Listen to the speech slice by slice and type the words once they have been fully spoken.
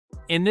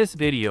In this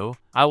video,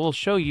 I will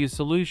show you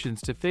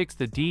solutions to fix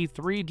the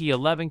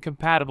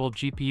D3D11-Compatible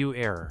GPU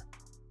error.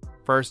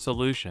 First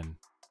solution.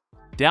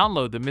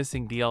 Download the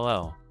missing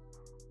DLL.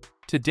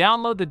 To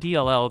download the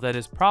DLL that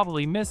is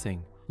probably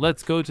missing,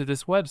 let's go to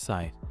this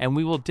website and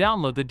we will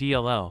download the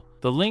DLL.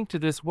 The link to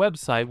this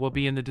website will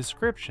be in the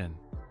description.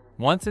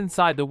 Once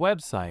inside the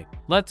website,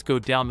 let's go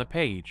down the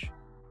page.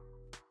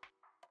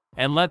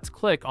 And let's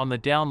click on the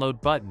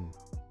download button.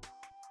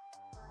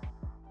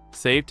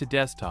 Save to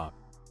desktop.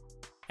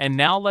 And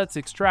now let's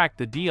extract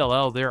the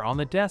DLL there on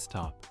the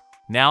desktop.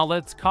 Now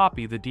let's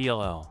copy the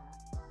DLL.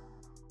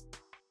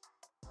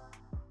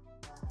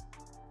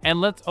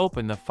 And let's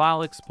open the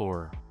File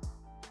Explorer.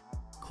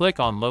 Click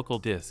on Local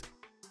Disk.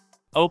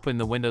 Open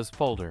the Windows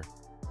folder.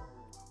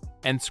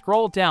 And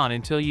scroll down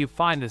until you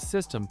find the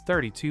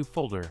System32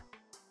 folder.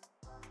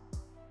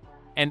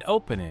 And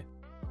open it.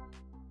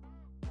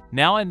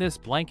 Now in this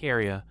blank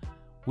area,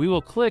 we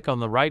will click on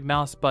the right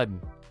mouse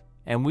button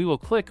and we will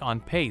click on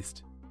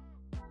Paste.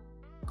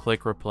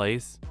 Click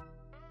Replace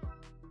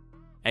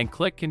and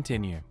click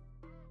Continue.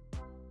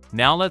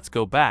 Now let's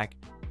go back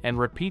and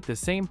repeat the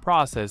same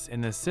process in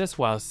the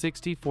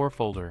syswow64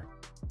 folder.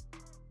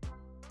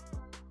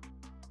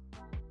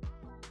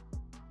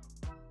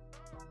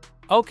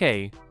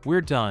 Okay, we're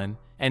done,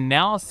 and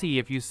now see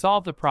if you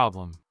solve the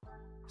problem.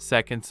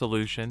 Second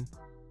solution.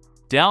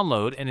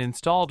 Download and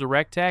install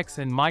DirectX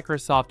and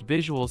Microsoft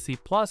Visual C++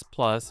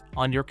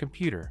 on your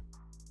computer.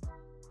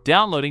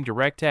 Downloading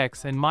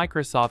DirectX and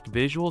Microsoft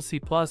Visual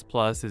C++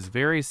 is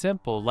very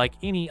simple like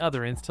any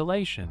other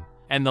installation,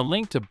 and the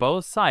link to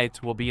both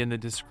sites will be in the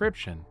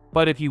description.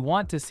 But if you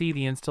want to see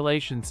the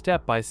installation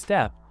step by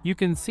step, you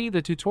can see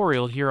the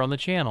tutorial here on the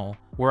channel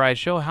where I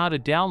show how to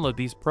download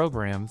these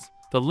programs.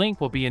 The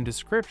link will be in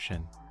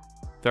description.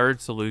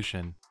 Third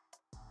solution.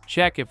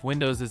 Check if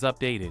Windows is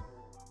updated.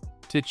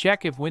 To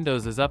check if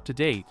Windows is up to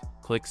date,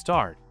 click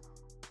Start.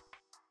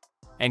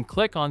 And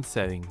click on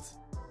Settings.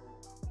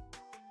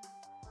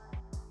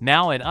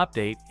 Now in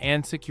Update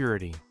and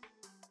Security.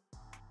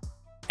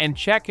 And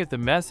check if the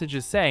message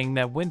is saying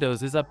that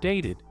Windows is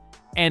updated,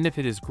 and if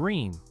it is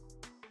green.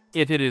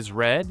 If it is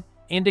red,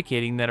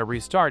 indicating that a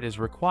restart is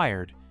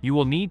required, you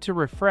will need to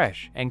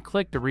refresh and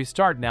click the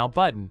Restart Now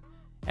button,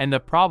 and the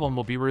problem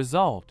will be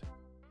resolved.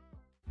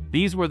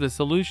 These were the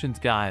solutions,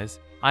 guys.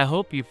 I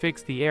hope you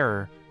fixed the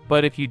error,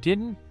 but if you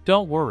didn't,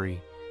 don't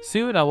worry.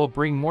 Soon I will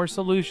bring more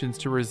solutions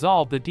to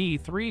resolve the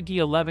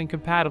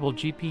D3D11-Compatible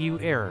GPU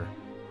error.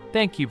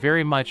 Thank you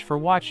very much for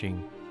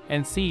watching,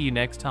 and see you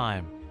next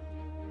time.